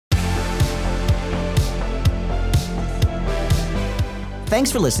Thanks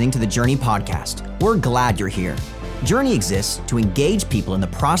for listening to the Journey Podcast. We're glad you're here. Journey exists to engage people in the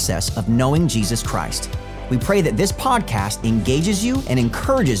process of knowing Jesus Christ. We pray that this podcast engages you and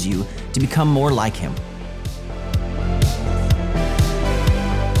encourages you to become more like Him.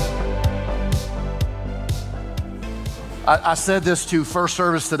 I said this to first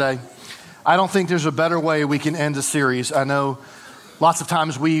service today. I don't think there's a better way we can end a series. I know lots of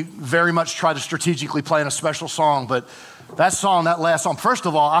times we very much try to strategically plan a special song, but that song, that last song, first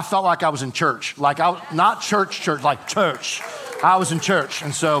of all, I felt like I was in church. Not church, like church. I was in church.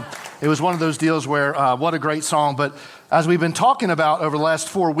 And so it was one of those deals where, what a great song. But as we've been talking about over the last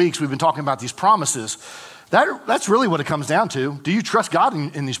 4 weeks, we've been talking about these promises. That's really what it comes down to. Do you trust God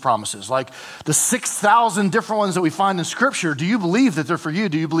in these promises? Like the 6,000 different ones that we find in Scripture, do you believe that they're for you?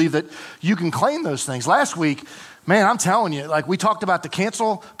 Do you believe that you can claim those things? Last week, man, I'm telling you, like we talked about the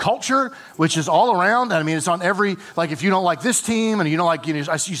cancel culture, which is all around. I mean, it's on every, like if you don't like this team and you don't like, you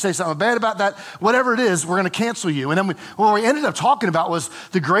say something bad about that, whatever it is, we're going to cancel you. And then what we ended up talking about was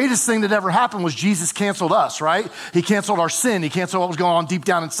the greatest thing that ever happened was Jesus canceled us, right? He canceled our sin. He canceled what was going on deep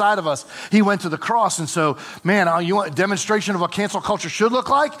down inside of us. He went to the cross. And so, man, you want a demonstration of what cancel culture should look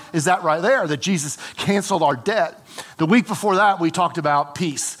like? Is that right there, that Jesus canceled our debt? The week before that, we talked about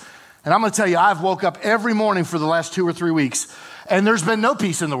peace. And I'm going to tell you, I've woke up every morning for the last 2 or 3 weeks, and there's been no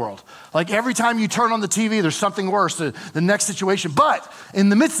peace in the world. Like every time you turn on the TV, there's something worse, the next situation. But in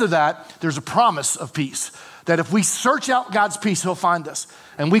the midst of that, there's a promise of peace, that if we search out God's peace, He'll find us.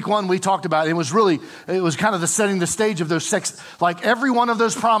 And week 1, we talked about it. It was kind of setting the stage of those 6, like every one of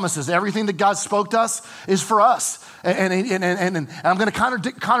those promises, everything that God spoke to us is for us. And I'm going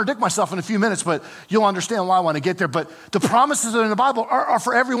to contradict myself in a few minutes, but you'll understand why I want to get there. But the promises that are in the Bible are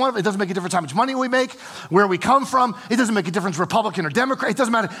for every one of it. It doesn't make a difference how much money we make, where we come from. It doesn't make a difference, Republican or Democrat. It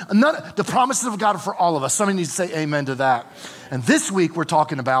doesn't matter. The promises of God are for all of us. Somebody needs to say amen to that. And this week we're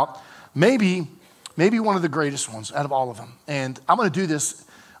talking about maybe one of the greatest ones out of all of them. And I'm going to do this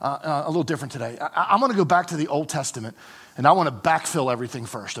a little different today. I'm going to go back to the Old Testament, and I want to backfill everything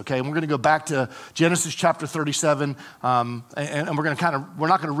first, okay? And we're going to go back to Genesis chapter 37, and we're not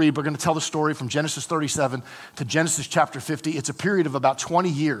going to read, but we're going to tell the story from Genesis 37 to Genesis chapter 50. It's a period of about 20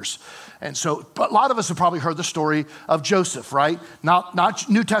 years. And so, but a lot of us have probably heard the story of Joseph, right? Not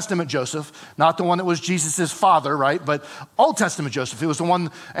New Testament Joseph, not the one that was Jesus's father, right? But Old Testament Joseph. It was the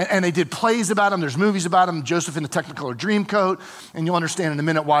one, and they did plays about him. There's movies about him, Joseph in the Technicolor Dreamcoat, and you'll understand in a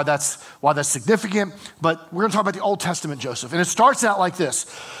minute why that's significant. But we're going to talk about the Old Testament Joseph. And it starts out like this.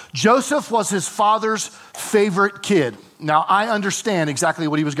 Joseph was his father's favorite kid. Now, I understand exactly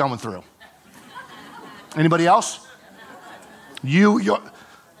what he was going through. Anybody else? You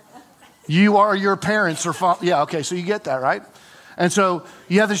are your parents or father. Yeah, okay, so you get that, right? And so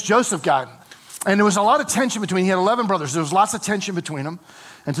you have this Joseph guy. And there was a lot of tension between, he had 11 brothers. There was lots of tension between them.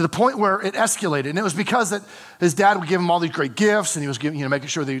 And to the point where it escalated. And it was because that his dad would give him all these great gifts, and he was giving, making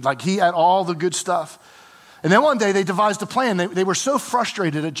sure that he had all the good stuff. And then one day they devised a plan. They were so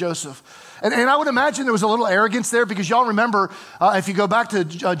frustrated at Joseph. And I would imagine there was a little arrogance there, because y'all remember, if you go back to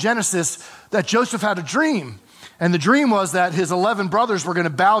Genesis, that Joseph had a dream. And the dream was that his 11 brothers were going to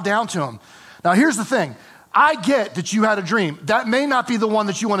bow down to him. Now, here's the thing. I get that you had a dream. That may not be the one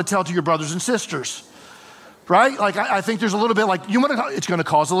that you want to tell to your brothers and sisters, right? Like, I think there's a little bit like, it's going to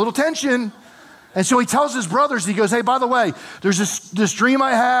cause a little tension. And so he tells his brothers, he goes, hey, by the way, there's this dream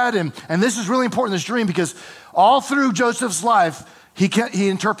I had, and this is really important, this dream, because all through Joseph's life, he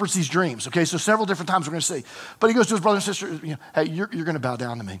interprets these dreams, okay? So several different times we're going to see. But he goes to his brothers and sisters, hey, you're going to bow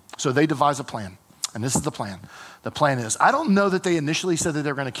down to me. So they devise a plan. And this is the plan. The plan is, I don't know that they initially said that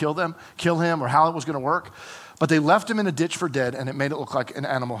they were going to kill him, or how it was going to work, but they left him in a ditch for dead, and it made it look like an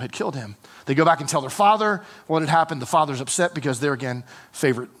animal had killed him. They go back and tell their father what had happened. The father's upset because they're, again,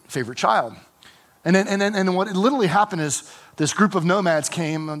 favorite child. And then what literally happened is this group of nomads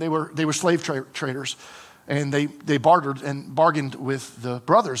came, and they were slave traders, and they bargained with the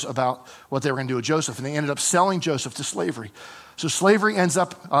brothers about what they were going to do with Joseph, and they ended up selling Joseph to slavery. So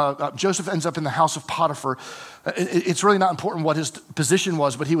Joseph ends up in the house of Potiphar. It's really not important what his position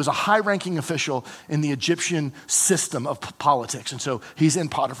was, but he was a high-ranking official in the Egyptian system of politics. And so he's in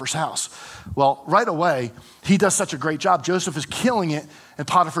Potiphar's house. Well, right away, he does such a great job. Joseph is killing it, and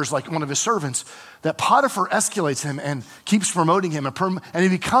Potiphar's like one of his servants, that Potiphar escalates him and keeps promoting him, and he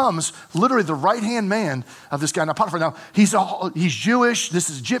becomes literally the right-hand man of this guy. Now, Potiphar, he's Jewish,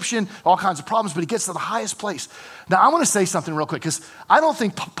 this is Egyptian, all kinds of problems, but he gets to the highest place. Now, I want to say something real quick, because I don't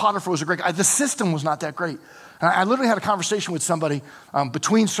think Potiphar was a great guy. The system was not that great. And I literally had a conversation with somebody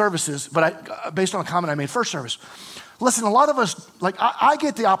between services, but based on a comment I made first service. Listen, a lot of us, I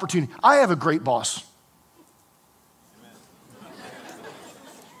get the opportunity. I have a great boss.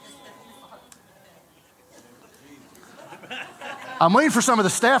 I'm waiting for some of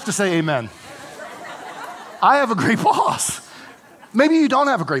the staff to say amen. I have a great boss. Maybe you don't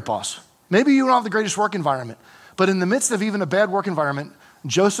have a great boss. Maybe you don't have the greatest work environment. But in the midst of even a bad work environment,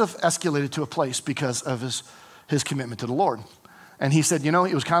 Joseph escalated to a place because of his commitment to the Lord. And he said, it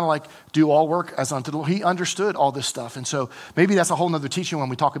was kind of like do all work as unto the Lord. He understood all this stuff. And so maybe that's a whole nother teaching when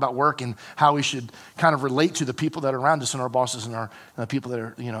we talk about work and how we should kind of relate to the people that are around us and our bosses and our people that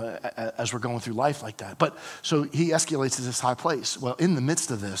are, as we're going through life like that. But so he escalates to this high place. Well, in the midst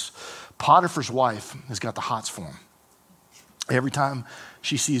of this, Potiphar's wife has got the hots for him. Every time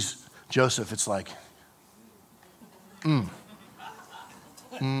she sees Joseph, it's like,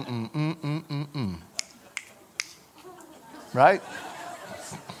 Right?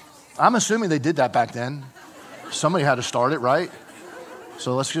 I'm assuming they did that back then. Somebody had to start it, right?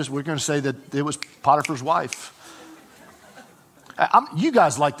 So we're going to say that it was Potiphar's wife. You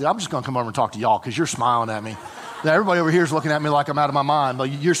guys like that. I'm just going to come over and talk to y'all because you're smiling at me. Everybody over here is looking at me like I'm out of my mind, but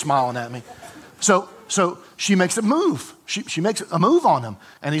you're smiling at me. So she makes a move. She makes a move on him.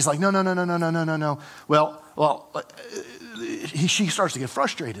 And he's like, no. Well, she starts to get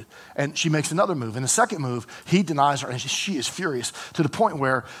frustrated, and she makes another move. In the second move, he denies her, and she is furious to the point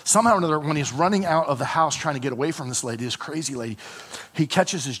where somehow or another, when he's running out of the house trying to get away from this lady, this crazy lady, he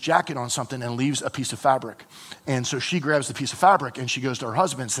catches his jacket on something and leaves a piece of fabric. And so she grabs the piece of fabric, and she goes to her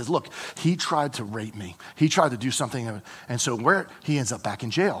husband and says, look, he tried to rape me. He tried to do something, and so he ends up back in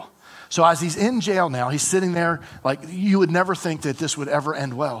jail. So as he's in jail now, he's sitting there like you would never think that this would ever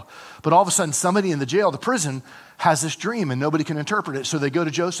end well. But all of a sudden, somebody in the jail, the prison, has this dream and nobody can interpret it. So they go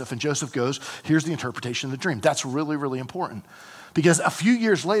to Joseph and Joseph goes, here's the interpretation of the dream. That's really, really important. Because a few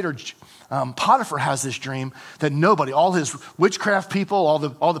years later, Potiphar has this dream that nobody, all his witchcraft people, all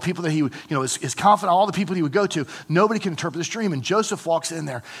the people that he would, his confidant, all the people he would go to, nobody can interpret this dream. And Joseph walks in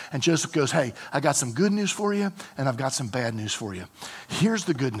there and Joseph goes, hey, I got some good news for you and I've got some bad news for you. Here's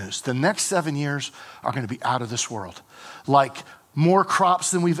the good news. The next 7 years are going to be out of this world. Like more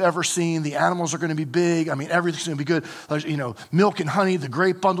crops than we've ever seen. The animals are going to be big. I mean, everything's going to be good. Milk and honey, the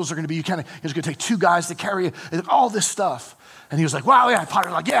grape bundles are going to be, it's going to take 2 guys to carry it. All this stuff. And he was like, wow, yeah,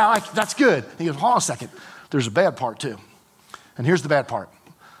 Potiphar's like, yeah, that's good. And he goes, hold on a second. There's a bad part too. And here's the bad part.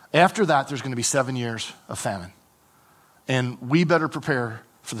 After that, there's going to be 7 years of famine. And we better prepare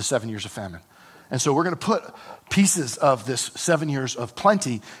for the 7 years of famine. And so we're going to put pieces of this 7 years of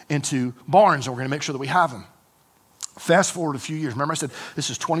plenty into barns, and we're going to make sure that we have them. Fast forward a few years. Remember I said this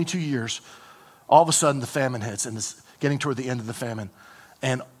is 22 years. All of a sudden the famine hits, and it's getting toward the end of the famine.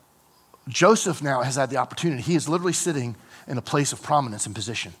 And Joseph now has had the opportunity. He is literally sitting in a place of prominence and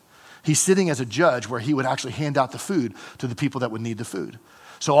position. He's sitting as a judge where he would actually hand out the food to the people that would need the food.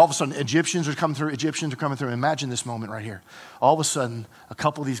 So all of a sudden, Egyptians are coming through. Imagine this moment right here. All of a sudden, a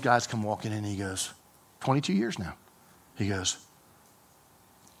couple of these guys come walking in, and he goes, 22 years now. He goes,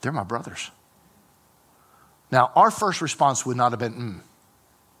 they're my brothers. Now, our first response would not have been,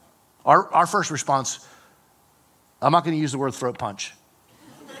 Our first response, I'm not going to use the word throat punch.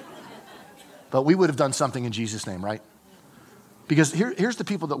 But we would have done something in Jesus' name, right? Because here's the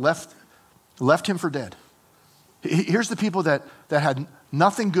people that left him for dead. Here's the people that had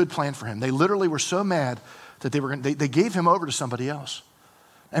nothing good planned for him. They literally were so mad that they gave him over to somebody else.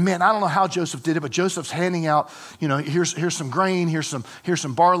 And man, I don't know how Joseph did it, but Joseph's handing out, here's some grain, here's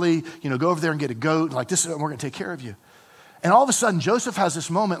some barley, go over there and get a goat. Like this, we're going to take care of you. And all of a sudden, Joseph has this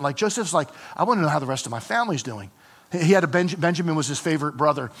moment. Like Joseph's like, I want to know how the rest of my family's doing. He had Benjamin was his favorite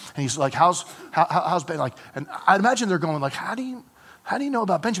brother, and he's like, how's Ben? Like, and I imagine they're going like, how do you know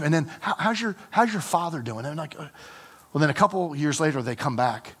about Benjamin? And then how's your father doing? And like, well, then a couple years later they come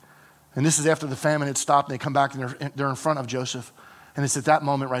back, and this is after the famine had stopped. And they come back and they're in front of Joseph, and it's at that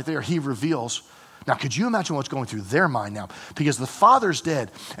moment right there he reveals. Now, could you imagine what's going through their mind now? Because the father's dead,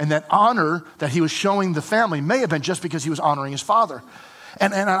 and that honor that he was showing the family may have been just because he was honoring his father.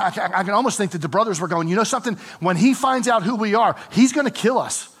 And I can almost think that the brothers were going, you know something? When he finds out who we are, he's going to kill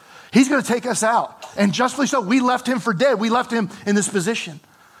us. He's going to take us out. And justly so, we left him for dead. We left him in this position.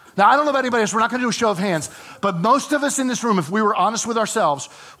 Now, I don't know about anybody else. We're not going to do a show of hands. But most of us in this room, if we were honest with ourselves,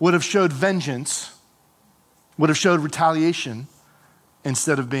 would have showed vengeance, would have showed retaliation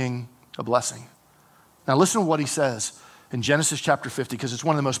instead of being a blessing. Now, listen to what he says in Genesis chapter 50, because it's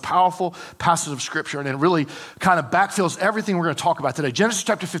one of the most powerful passages of Scripture, and it really kind of backfills everything we're going to talk about today. Genesis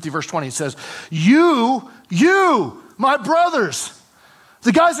chapter 50, verse 20, it says, you, my brothers,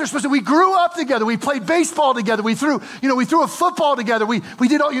 the guys that are supposed to, we grew up together, we played baseball together, we threw a football together, we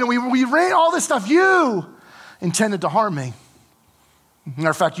did all, we ran all this stuff. You intended to harm me. As a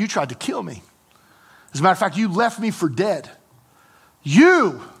matter of fact, you tried to kill me. As a matter of fact, you left me for dead.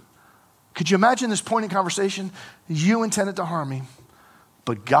 Could Could you imagine this point in conversation? You intended to harm me,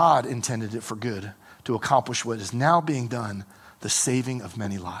 but God intended it for good to accomplish what is now being done, the saving of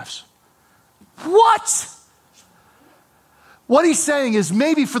many lives. What? What he's saying is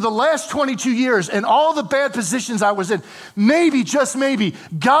maybe for the last 22 years and all the bad positions I was in, maybe, just maybe,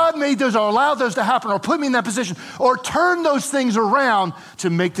 God made those or allowed those to happen or put me in that position or turned those things around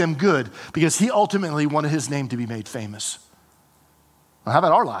to make them good because he ultimately wanted his name to be made famous. Now, how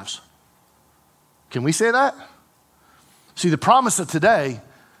about our lives? Can we say that? See, the promise of today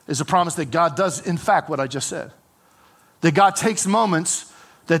is a promise that God does, in fact, what I just said. That God takes moments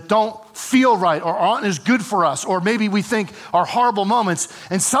that don't feel right or aren't as good for us, or maybe we think are horrible moments,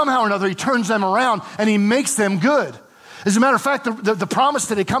 and somehow or another he turns them around and he makes them good. As a matter of fact, the promise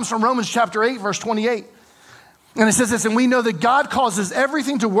today comes from Romans chapter 8, verse 28. And it says this, and we know that God causes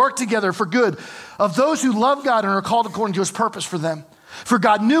everything to work together for good of those who love God and are called according to his purpose for them. For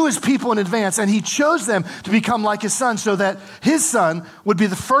God knew his people in advance, and he chose them to become like his son so that his son would be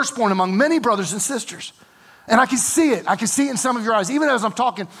the firstborn among many brothers and sisters. And I can see it. I can see it in some of your eyes. Even as I'm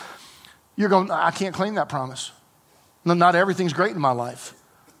talking, you're going, I can't claim that promise. No, not everything's great in my life.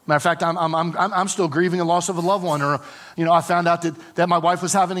 Matter of fact, I'm still grieving the loss of a loved one, or I found out that my wife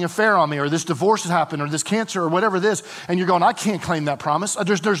was having an affair on me, or this divorce has happened, or this cancer, or whatever it is, and you're going, I can't claim that promise.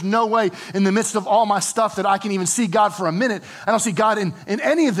 There's no way in the midst of all my stuff that I can even see God for a minute. I don't see God in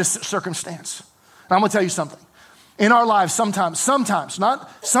any of this circumstance. And I'm going to tell you something. In our lives, sometimes,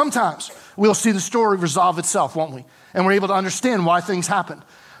 we'll see the story resolve itself, won't we? And we're able to understand why things happen.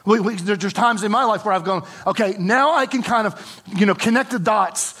 There's times in my life where I've gone, okay, now I can kind of, connect the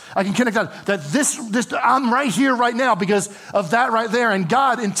dots. I can connect that this I'm right here right now because of that right there. And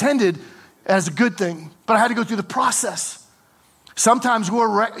God intended as a good thing, but I had to go through the process. Sometimes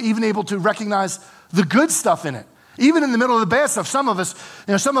we're even able to recognize the good stuff in it. Even in the middle of the bad stuff, some of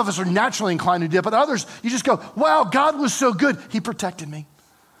us are naturally inclined to do it, but others, you just go, wow, God was so good. He protected me.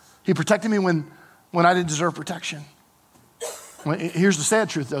 He protected me when I didn't deserve protection. Here's the sad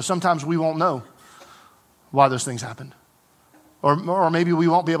truth, though. Sometimes we won't know why those things happened. Or maybe we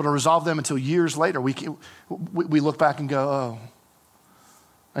won't be able to resolve them until years later. We look back and go, oh.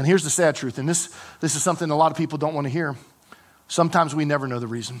 And here's the sad truth, and this is something a lot of people don't want to hear. Sometimes we never know the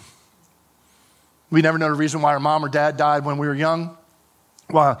reason. We never know the reason why our mom or dad died when we were young,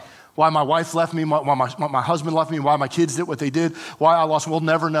 why my wife left me, why my husband left me, why my kids did what they did, why I lost. We'll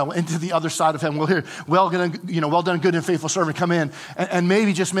never know. Into the other side of heaven, we'll hear, well done, good and faithful servant, come in. And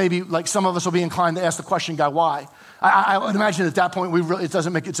maybe, just maybe, like some of us will be inclined to ask the question, God, why? I would imagine at that point,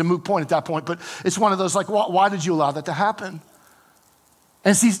 it's a moot point at that point, but it's one of those like, why did you allow that to happen?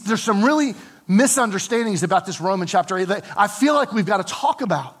 And see, there's some really misunderstandings about this Romans chapter 8 that I feel like we've got to talk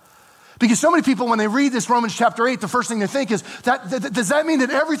about. Because so many people, when they read this Romans chapter 8, the first thing they think is, does that mean that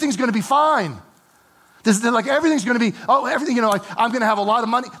everything's going to be fine? Everything's going to be, I'm going to have a lot of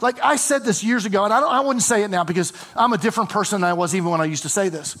money. Like I said this years ago, and I wouldn't say it now because I'm a different person than I was even when I used to say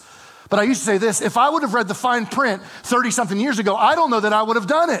this. But I used to say this, if I would have read the fine print 30-something years ago, I don't know that I would have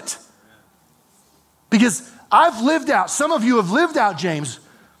done it. Because I've lived out, some of you have lived out, James,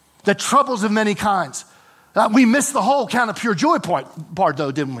 the troubles of many kinds. We missed the whole kind of pure joy part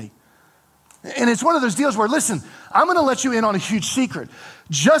though, didn't we? And it's one of those deals where, listen, I'm going to let you in on a huge secret.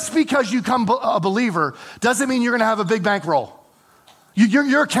 Just because you become a believer doesn't mean you're going to have a big bankroll.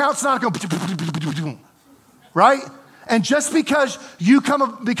 Your account's not going to, right? And just because you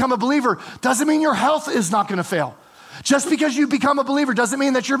become a believer doesn't mean your health is not going to fail. Just because you become a believer doesn't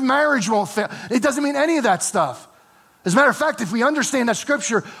mean that your marriage won't fail. It doesn't mean any of that stuff. As a matter of fact, if we understand that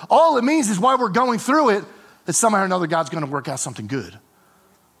scripture, all it means is while we're going through it, that somehow or another God's going to work out something good.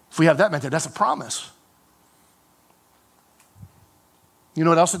 If we have that mentality, that's a promise. You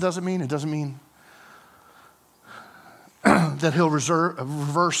know what else it doesn't mean? It doesn't mean that he'll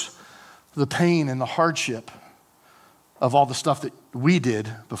reverse the pain and the hardship of all the stuff that we did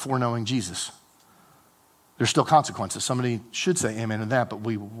before knowing Jesus. There's still consequences. Somebody should say amen to that, but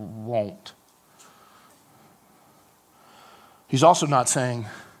we won't. He's also not saying,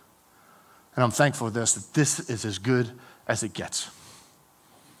 and I'm thankful for this, that this is as good as it gets.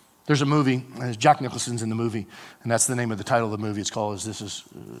 There's a movie, and Jack Nicholson's in the movie, and that's the name of the title of the movie. It's called Is This As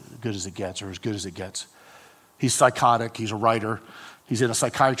Good As It Gets, or As Good As It Gets. He's psychotic, he's a writer, he's in a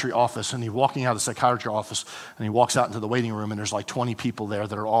psychiatry office, and he's walking out of the psychiatry office, and he walks out into the waiting room, and there's like 20 people there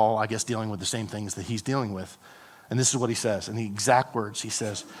that are all, I guess, dealing with the same things that he's dealing with. And this is what he says, in the exact words, he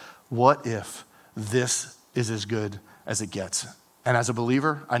says, what if this is as good as it gets? And as a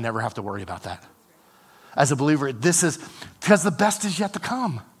believer, I never have to worry about that. As a believer, this is, because the best is yet to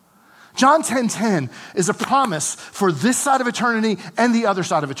come. John 10:10 is a promise for this side of eternity and the other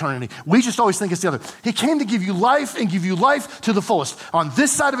side of eternity. We just always think it's the other. He came to give you life and give you life to the fullest. On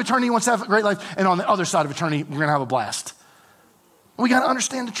this side of eternity, he wants to have a great life, and on the other side of eternity, we're gonna have a blast. We gotta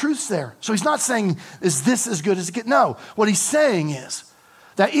understand the truths there. So he's not saying, is this as good as it gets? No, what he's saying is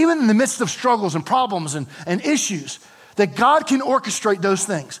that even in the midst of struggles and problems and issues, that God can orchestrate those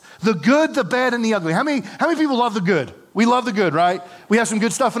things. The good, the bad, and the ugly. How many people love the good? We love the good, right? We have some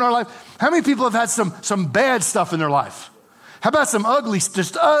good stuff in our life. How many people have had some bad stuff in their life? How about some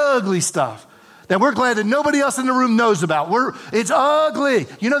just ugly stuff that we're glad that nobody else in the room knows about? It's ugly.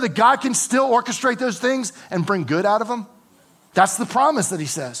 You know that God can still orchestrate those things and bring good out of them? That's the promise that he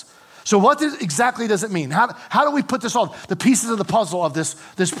says. So what exactly does it mean? How do we put this all, the pieces of the puzzle of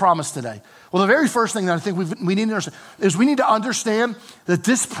this promise today? Well, the very first thing that I think we need to understand is we need to understand that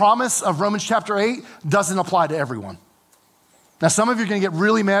this promise of Romans chapter 8 doesn't apply to everyone. Now, some of you are going to get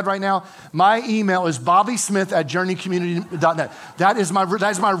really mad right now. My email is bobbysmith@journeycommunity.net. That is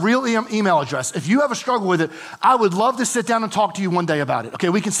my real email address. If you have a struggle with it, I would love to sit down and talk to you one day about it. Okay,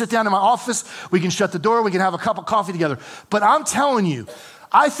 we can sit down in my office. We can shut the door. We can have a cup of coffee together. But I'm telling you,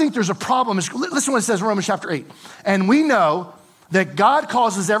 I think there's a problem. Listen to what it says in Romans chapter 8. And we know that God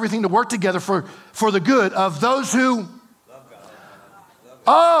causes everything to work together for the good of those who love God.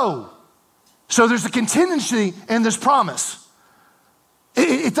 Oh, so there's a contingency in this promise.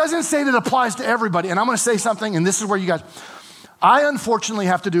 It doesn't say that it applies to everybody. And I'm going to say something, and this is where you guys, I unfortunately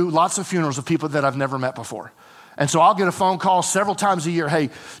have to do lots of funerals of people that I've never met before. And so I'll get a phone call several times a year. Hey,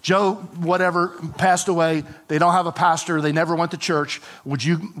 Joe, whatever, passed away. They don't have a pastor. They never went to church. Would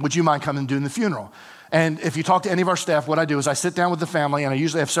you mind coming and doing the funeral? And if you talk to any of our staff, what I do is I sit down with the family, and I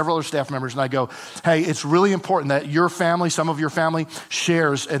usually have several other staff members, and I go, hey, it's really important that your family, some of your family,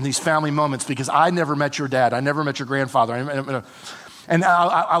 shares in these family moments, because I never met your dad. I never met your grandfather. And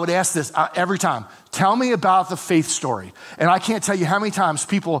I would ask this every time, tell me about the faith story. And I can't tell you how many times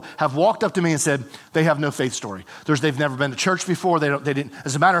people have walked up to me and said they have no faith story. They've never been to church before. They didn't.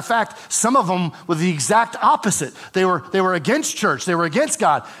 As a matter of fact, some of them were the exact opposite. They were against church. They were against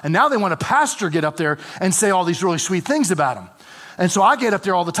God. And now they want a pastor get up there and say all these really sweet things about them. And so I get up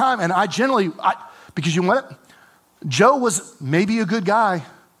there all the time, and because you know what? Joe was maybe a good guy,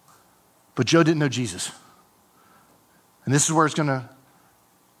 but Joe didn't know Jesus. And this is where it's going to,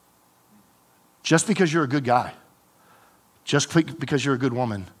 just because you're a good guy, just because you're a good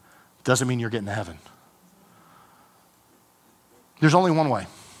woman, doesn't mean you're getting to heaven. There's only one way.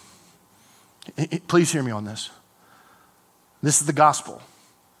 Please hear me on this. This is the gospel,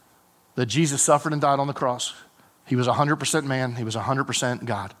 that Jesus suffered and died on the cross. He was 100% man. He was 100%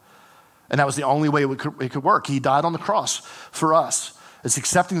 God. And that was the only way it could work. He died on the cross for us. It's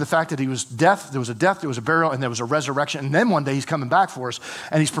accepting the fact that he was death, there was a burial, and there was a resurrection. And then one day he's coming back for us,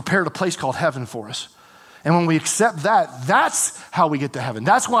 and he's prepared a place called heaven for us. And when we accept that, that's how we get to heaven.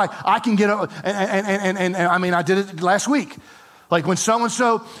 That's why I can get, and I mean, I did it last week. Like when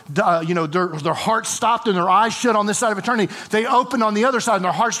so-and-so, their heart stopped and their eyes shut on this side of eternity, they opened on the other side and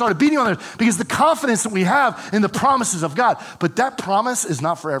their heart started beating on it, because the confidence that we have in the promises of God. But that promise is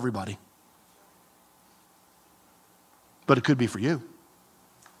not for everybody. But it could be for you.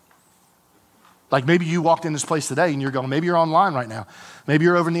 Like maybe you walked in this place today and you're going, maybe you're online right now. Maybe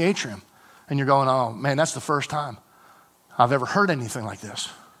you're over in the atrium and you're going, oh man, that's the first time I've ever heard anything like this.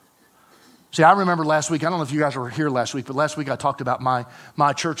 See, I remember last week, I don't know if you guys were here last week, but last week I talked about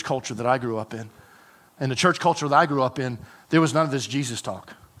my church culture that I grew up in. And the church culture that I grew up in, there was none of this Jesus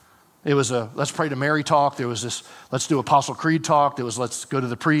talk. It was a let's pray to Mary talk. There was this let's do Apostle Creed talk. There was let's go to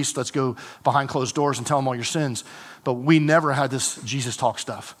the priest. Let's go behind closed doors and tell them all your sins. But we never had this Jesus talk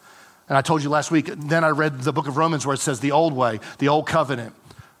stuff. And I told you last week, then I read the book of Romans where it says the old way, the old covenant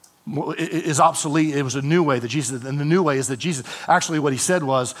is obsolete. It was a new way that Jesus, and the new way is that Jesus, actually what he said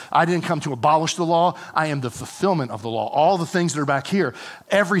was, I didn't come to abolish the law. I am the fulfillment of the law. All the things that are back here,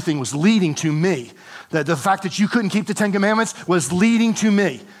 everything was leading to me. That the fact that you couldn't keep the 10 Commandments was leading to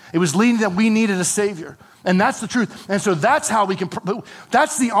me. It was leading that we needed a Savior. And that's the truth. And so that's how we can,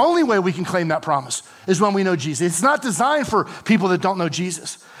 that's the only way we can claim that promise, is when we know Jesus. It's not designed for people that don't know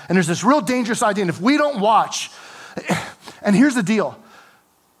Jesus. And there's this real dangerous idea. And if we don't watch, and here's the deal.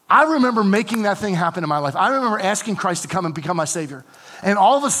 I remember making that thing happen in my life. I remember asking Christ to come and become my Savior. And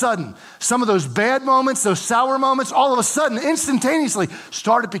all of a sudden, some of those bad moments, those sour moments, all of a sudden, instantaneously,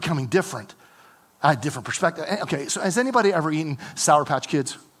 started becoming different. I had a different perspective. Okay, so has anybody ever eaten Sour Patch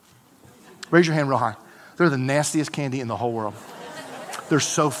Kids? Raise your hand real high. They're the nastiest candy in the whole world. They're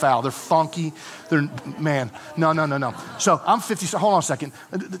so foul. They're funky. Man, no. So I'm 50, so hold on a second.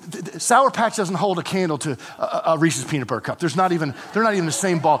 Sour Patch doesn't hold a candle to a Reese's Peanut Butter Cup. they're not even the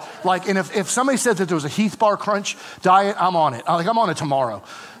same ball. Like, and if somebody said that there was a Heath Bar Crunch diet, I'm on it. I'm on it tomorrow.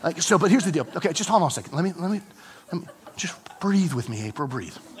 But here's the deal. Okay, just hold on a second. Let me just breathe with me, April,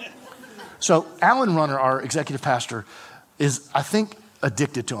 breathe. So Alan Runner, our executive pastor, is, I think,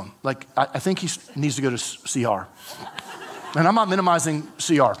 addicted to them. Like, I think he needs to go to CR. And I'm not minimizing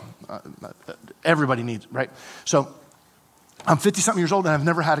CR. Everybody needs, right? So I'm 50-something years old, and I've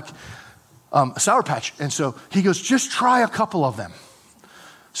never had a Sour Patch. And so he goes, just try a couple of them.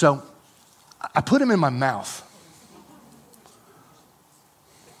 So I put them in my mouth.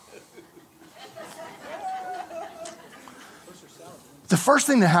 The first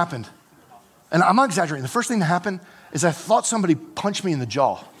thing that happened, and I'm not exaggerating, the first thing that happened is I thought somebody punched me in the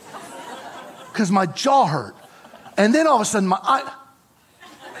jaw because my jaw hurt. And then all of a sudden, my eye,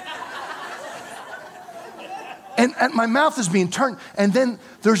 and my mouth is being turned. And then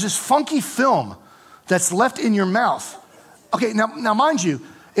there's this funky film that's left in your mouth. Okay, now mind you,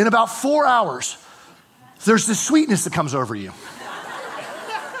 in about 4 hours, there's this sweetness that comes over you.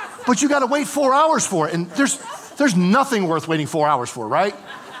 But you got to wait 4 hours for it. And there's nothing worth waiting 4 hours for, right?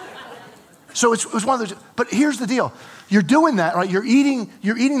 So it was one of those, but here's the deal. You're doing that, right? You're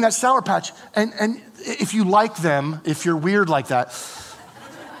eating that Sour Patch, and if you like them, if you're weird like that,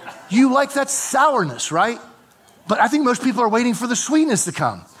 you like that sourness, right? But I think most people are waiting for the sweetness to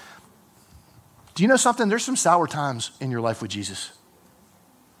come. Do you know something? There's some sour times in your life with Jesus.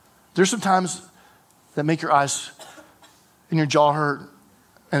 There's some times that make your eyes and your jaw hurt,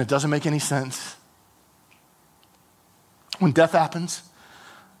 and it doesn't make any sense. When death happens,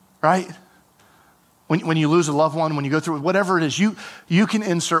 right? When you lose a loved one, when you go through whatever it is, you can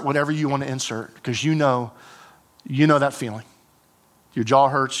insert whatever you want to insert because you know that feeling. Your jaw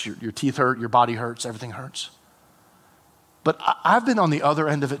hurts, your teeth hurt, your body hurts, everything hurts. But I've been on the other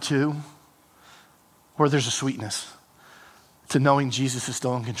end of it too, where there's a sweetness to knowing Jesus is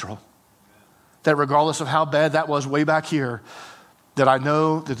still in control. That regardless of how bad that was way back here, that I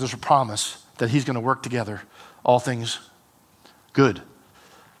know that there's a promise that he's going to work together all things good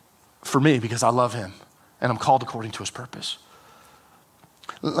for me because I love him and I'm called according to his purpose.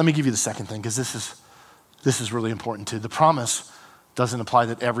 Let me give you the second thing because this is really important too. The promise doesn't imply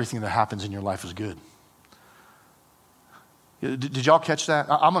that everything that happens in your life is good. Did y'all catch that?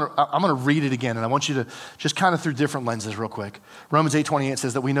 I'm gonna read it again, and I want you to just kind of through different lenses real quick. Romans 8:28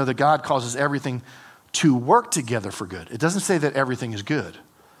 says that we know that God causes everything to work together for good. It doesn't say that everything is good.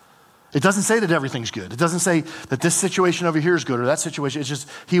 It doesn't say that everything's good. It doesn't say that this situation over here is good or that situation. It's just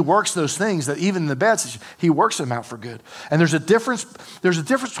he works those things that even in the bad situation, he works them out for good. And there's a difference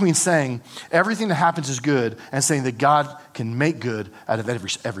between saying everything that happens is good and saying that God can make good out of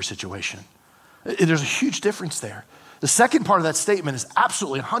every situation. There's a huge difference there. The second part of that statement is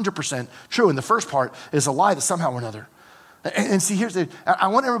absolutely 100% true, and the first part is a lie that somehow or another. And see, I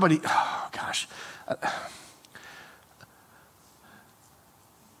want everybody, oh gosh.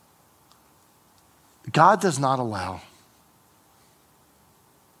 God does not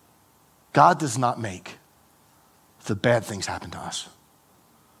make the bad things happen to us.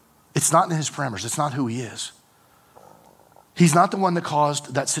 It's not in his parameters. It's not who he is. He's not the one that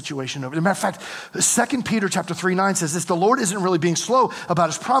caused that situation over. As a matter of fact, 2 Peter chapter 3:9 says this, the Lord isn't really being slow about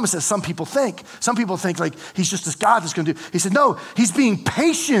his promise as some people think. Some people think like he's just this God that's going to do. He said, no, he's being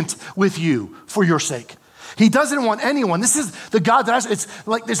patient with you for your sake. He doesn't want anyone. This is the God that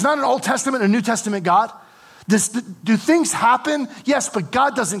it's not an Old Testament or New Testament God. Do things happen? Yes, but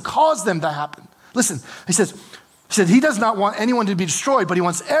God doesn't cause them to happen. Listen, he said, he does not want anyone to be destroyed, but he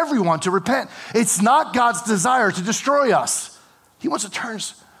wants everyone to repent. It's not God's desire to destroy us. He wants to turn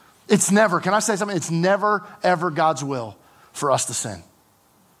us. It's never, can I say something? It's never, ever God's will for us to sin.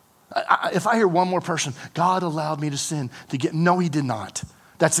 If I hear one more person, God allowed me to sin no, he did not.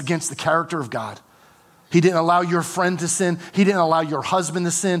 That's against the character of God. He didn't allow your friend to sin. He didn't allow your husband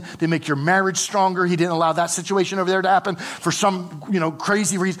to sin to make your marriage stronger. He didn't allow that situation over there to happen for some,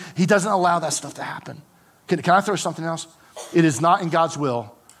 crazy reason. He doesn't allow that stuff to happen. Can I throw something else? It is not in God's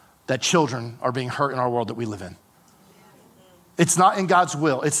will that children are being hurt in our world that we live in. It's not in God's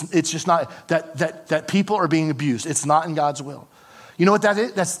will. It's just not that people are being abused. It's not in God's will. You know what that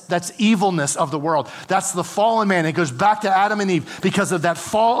is? That's evilness of the world. That's the fallen man. It goes back to Adam and Eve because of that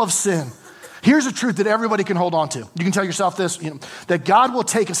fall of sin. Here's a truth that everybody can hold on to. You can tell yourself this, that God will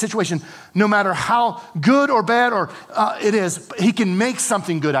take a situation, no matter how good or bad it is, he can make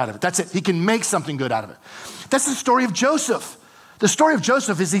something good out of it. That's it. He can make something good out of it. That's the story of Joseph. The story of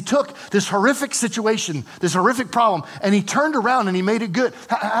Joseph is he took this horrific situation, this horrific problem, and he turned around and he made it good.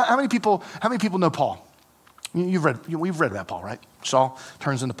 How many people know Paul? We've read about Paul, right? Saul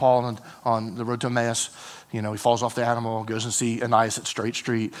turns into Paul on the road to Emmaus. He falls off the animal, goes and see Ananias at Straight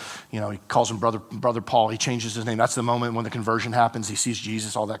Street. He calls him brother Paul. He changes his name. That's the moment when the conversion happens. He sees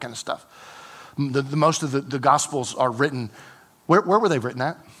Jesus, all that kind of stuff. Most of the Gospels are written, where were they written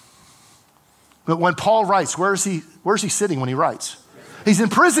at? But when Paul writes, where is he sitting when he writes? He's in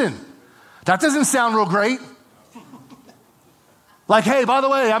prison. That doesn't sound real great. Like, hey, by the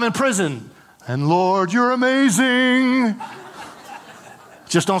way, I'm in prison. And Lord, you're amazing.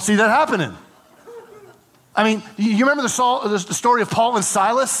 Just don't see that happening. I mean, you remember the story of Paul and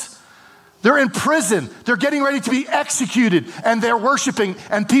Silas? They're in prison. They're getting ready to be executed, and they're worshiping,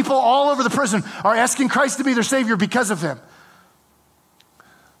 and people all over the prison are asking Christ to be their Savior because of them.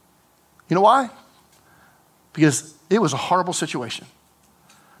 You know why? Because it was a horrible situation.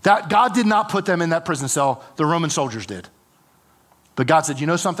 That God did not put them in that prison cell. The Roman soldiers did. But God said, you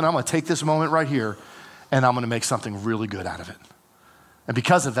know something? I'm going to take this moment right here, and I'm going to make something really good out of it. And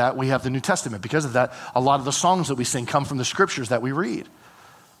because of that, we have the New Testament. Because of that, a lot of the songs that we sing come from the scriptures that we read.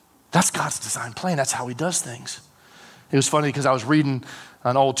 That's God's design plan. That's how he does things. It was funny because I was reading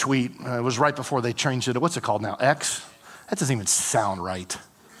an old tweet. It was right before they changed it. What's it called now? X? That doesn't even sound right.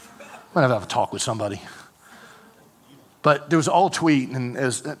 I'm going to have a talk with somebody. But there was an old tweet.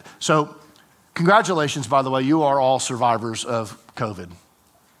 So congratulations, by the way. You are all survivors of COVID.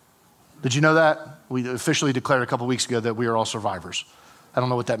 Did you know that? We officially declared a couple weeks ago that we are all survivors. I don't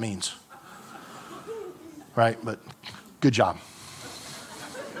know what that means. Right? But good job.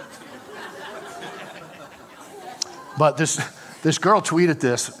 But this girl tweeted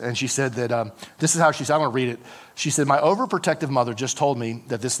this, and she said that, this is how she said, I'm going to read it. She said, my overprotective mother just told me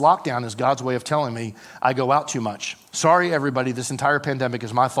that this lockdown is God's way of telling me I go out too much. Sorry, everybody, this entire pandemic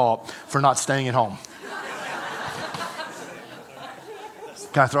is my fault for not staying at home.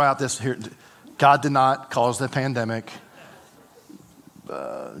 Can I throw out this here? God did not cause the pandemic.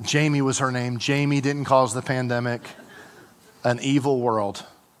 Jamie was her name. Jamie didn't cause the pandemic. An evil world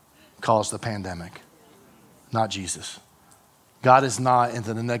caused the pandemic, not Jesus. God is not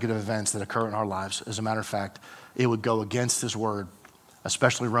into the negative events that occur in our lives. As a matter of fact, it would go against his word,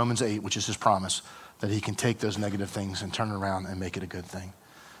 especially Romans 8, which is his promise, that he can take those negative things and turn it around and make it a good thing.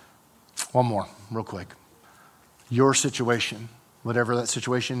 One more, real quick. Your situation, whatever that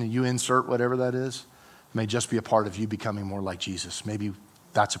situation, you insert whatever that is, may just be a part of you becoming more like Jesus. Maybe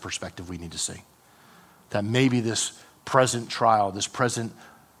that's a perspective we need to see. That maybe this present trial, this present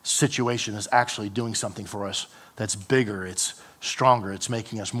situation is actually doing something for us that's bigger, it's stronger, it's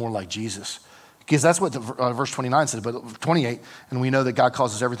making us more like Jesus. Because that's what verse 29 says, but 28, and we know that God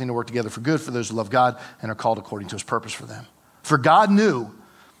causes everything to work together for good for those who love God and are called according to his purpose for them. For God knew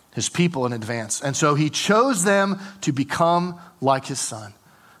his people in advance, and so he chose them to become like his son.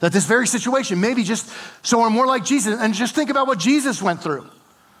 That this very situation, maybe just so we're more like Jesus, and just think about what Jesus went through.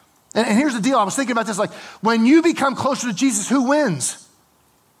 And here's the deal, I was thinking about this, like when you become closer to Jesus, who wins?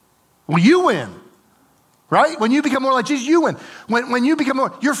 Well, you win, right? When you become more like Jesus, you win. When you become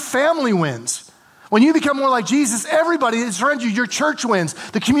more, your family wins. When you become more like Jesus, everybody that's around you, your church wins,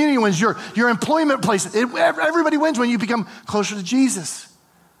 the community wins, your employment place, everybody wins when you become closer to Jesus.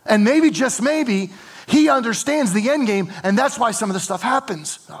 And maybe, just maybe, he understands the end game, and that's why some of this stuff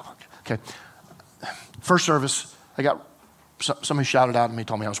happens. Oh, okay. First service, I got somebody shouted out at me,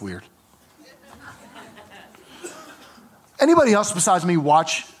 told me I was weird. Anybody else besides me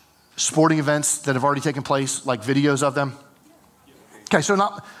watch sporting events that have already taken place, like videos of them? Okay, so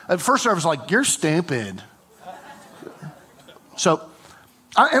not at first service, like, you're stupid. So,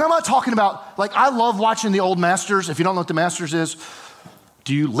 and I'm not talking about, like, I love watching the old Masters. If you don't know what the Masters is,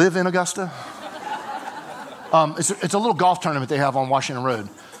 do you live in Augusta? It's a little golf tournament they have on Washington Road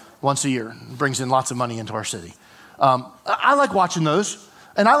once a year. It brings in lots of money into our city. I like watching those.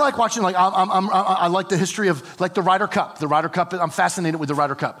 And I like watching, like, I like the history of, like, the Ryder Cup. The Ryder Cup, I'm fascinated with the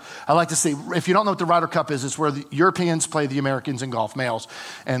Ryder Cup. I like to see, if you don't know what the Ryder Cup is, it's where the Europeans play the Americans in golf, males,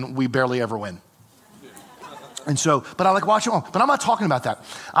 and we barely ever win. And so, but I like watching them. But I'm not talking about that.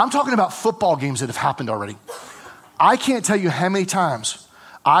 I'm talking about football games that have happened already. I can't tell you how many times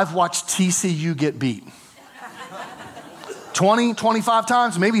I've watched TCU get beat. 20, 25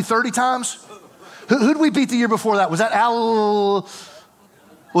 times, maybe 30 times. Who did we beat the year before that? Was that Alabama?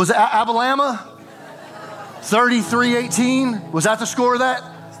 33-18? Was that the score of that?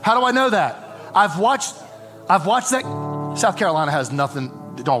 How do I know that? I've watched that. South Carolina has nothing.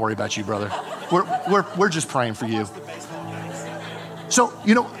 Don't worry about you, brother. We're just praying for you. So,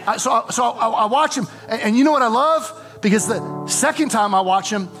 you know, I watch them, and you know what I love? Because the second time I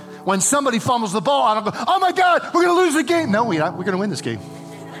watch him, when somebody fumbles the ball, I don't go, oh my God, we're going to lose the game. No, we're not. We're going to win this game.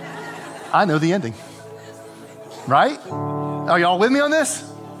 I know the ending. Right? Are y'all with me on this?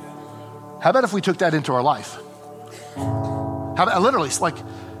 How about if we took that into our life? How about, literally, it's like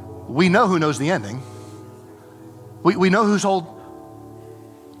we know who knows the ending. We know who's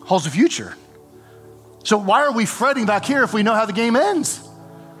holds the future. So why are we fretting back here if we know how the game ends?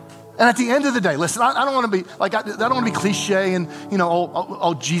 And at the end of the day, listen, I don't want to be like, I don't want to be cliche and,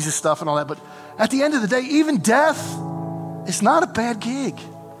 all Jesus stuff and all that. But at the end of the day, even death is not a bad gig.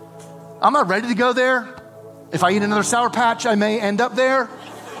 I'm not ready to go there. If I eat another Sour Patch, I may end up there.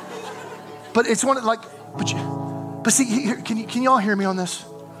 But it's one like, but see, here, can you all hear me on this?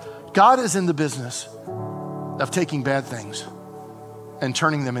 God is in the business of taking bad things and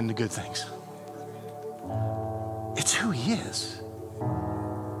turning them into good things. It's who he is.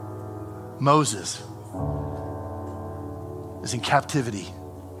 Moses is in captivity.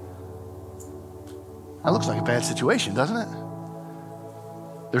 That looks like a bad situation, doesn't it?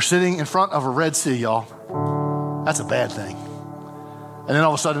 They're sitting in front of a Red Sea, y'all. That's a bad thing. And then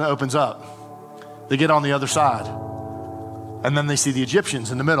all of a sudden it opens up. They get on the other side. And then they see the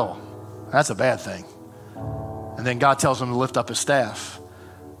Egyptians in the middle. That's a bad thing. And then God tells them to lift up his staff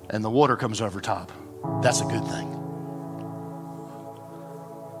and the water comes over top. That's a good thing.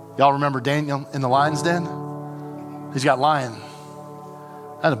 Y'all remember Daniel in the lion's den? He's got lion.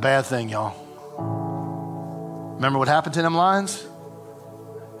 That's a bad thing, y'all. Remember what happened to them lions?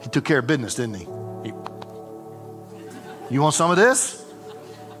 He took care of business, didn't he? You want some of this?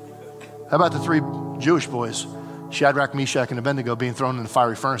 How about the 3 Jewish boys, Shadrach, Meshach, and Abednego, being thrown in the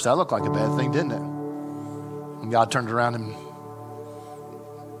fiery furnace? That looked like a bad thing, didn't it? And God turned it around and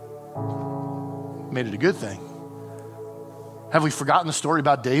made it a good thing. Have we forgotten the story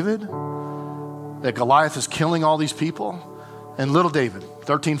about David? That Goliath is killing all these people? And little David,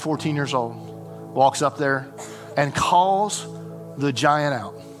 13, 14 years old, walks up there and calls the giant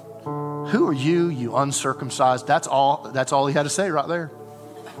out. Who are you, you uncircumcised? That's all he had to say right there.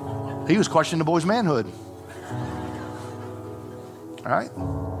 He was questioning the boy's manhood. All right?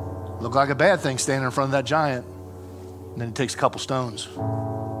 Looked like a bad thing standing in front of that giant. And then he takes a couple stones.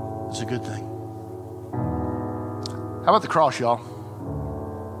 It's a good thing. How about the cross, y'all?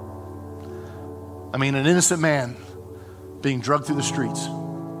 I mean, an innocent man being drugged through the streets.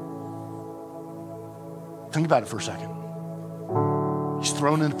 Think about it for a second. He's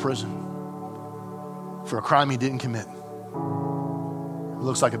thrown into prison for a crime he didn't commit. It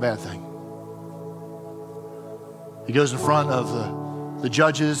looks like a bad thing. He goes in front of the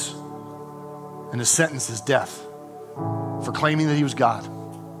judges, and his sentence is death for claiming that he was God.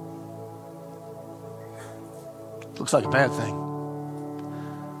 Looks like a bad thing.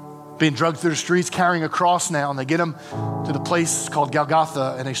 Being drugged through the streets, carrying a cross now, and they get him to the place called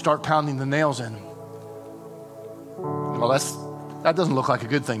Golgotha, and they start pounding the nails in him. Well, that doesn't look like a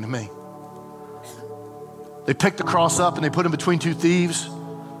good thing to me. They pick the cross up and they put him between 2 thieves.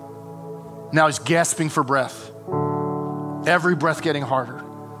 Now he's gasping for breath. Every breath getting harder.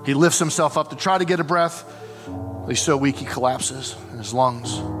 He lifts himself up to try to get a breath. He's so weak he collapses in his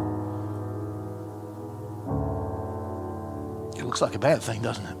lungs. It looks like a bad thing,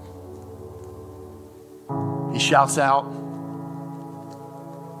 doesn't it? He shouts out,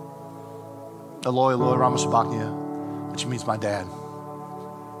 Eloi, Eloi, Lama Sabachthani, which means my dad.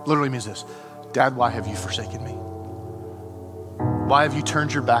 Literally means this. Dad, why have you forsaken me? Why have you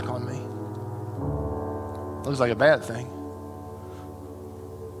turned your back on me? Looks like a bad thing.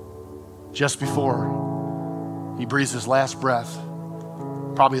 Just before he breathes his last breath,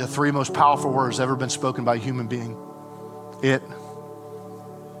 probably the 3 most powerful words ever been spoken by a human being. It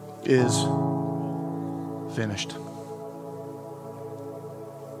is finished.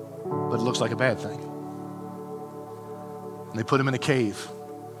 But it looks like a bad thing. And they put him in a cave.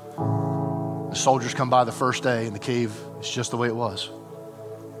 The soldiers come by the first day and the cave is just the way it was.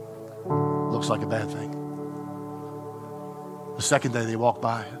 Looks like a bad thing. The second day they walk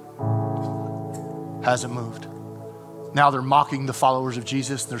by, hasn't moved. Now they're mocking the followers of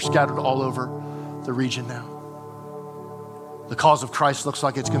Jesus. They're scattered all over the region now. The cause of Christ looks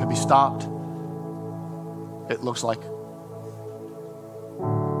like it's going to be stopped. It looks like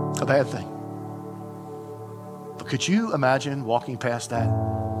a bad thing. But could you imagine walking past that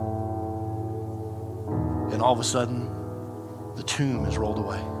and all of a sudden the tomb is rolled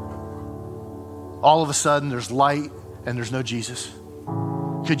away? All of a sudden there's light and there's no Jesus.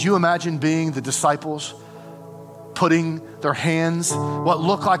 Could you imagine being the disciples putting their hands, what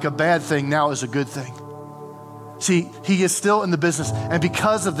looked like a bad thing now is a good thing? See, he is still in the business. And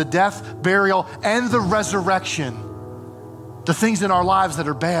because of the death, burial, and the resurrection, the things in our lives that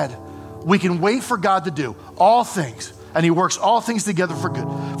are bad, we can wait for God to do all things. And he works all things together for good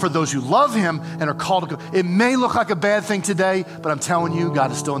for those who love him and are called to go. It may look like a bad thing today, but I'm telling you,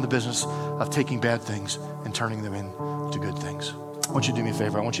 God is still in the business of taking bad things and turning them into good things. I want you to do me a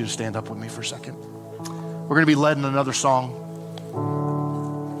favor. I want you to stand up with me for a second. We're going to be led in another song.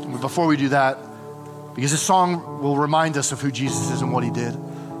 But before we do that, because this song will remind us of who Jesus is and what he did.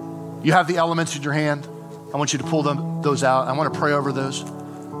 You have the elements in your hand. I want you to pull those out. I want to pray over those.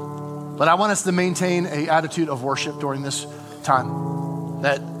 But I want us to maintain an attitude of worship during this time.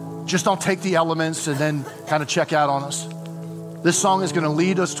 That just don't take the elements and then kind of check out on us. This song is going to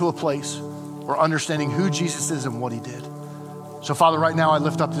lead us to a place where understanding who Jesus is and what he did. So Father, right now I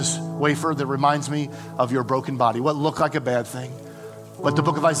lift up this wafer that reminds me of your broken body, what looked like a bad thing. But the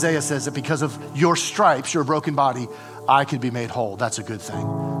book of Isaiah says that because of your stripes, your broken body, I could be made whole. That's a good thing.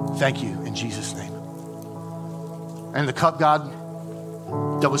 Thank you in Jesus' name. And the cup, God,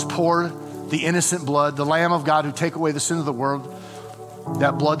 that was poured, the innocent blood, the Lamb of God who take away the sin of the world,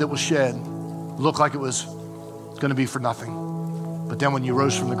 that blood that was shed looked like it was going to be for nothing. But then when you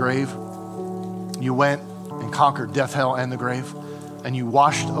rose from the grave, you went and conquered death, hell, and the grave, and you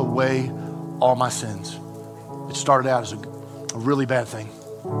washed away all my sins. It started out as a really bad thing,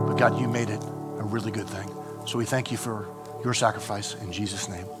 but God, you made it a really good thing. So we thank you for your sacrifice in Jesus'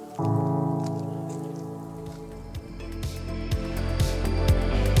 name.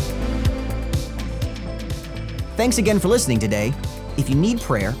 Thanks again for listening today. If you need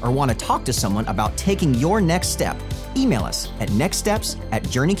prayer or want to talk to someone about taking your next step, email us at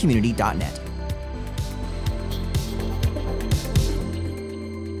nextsteps@journeycommunity.net.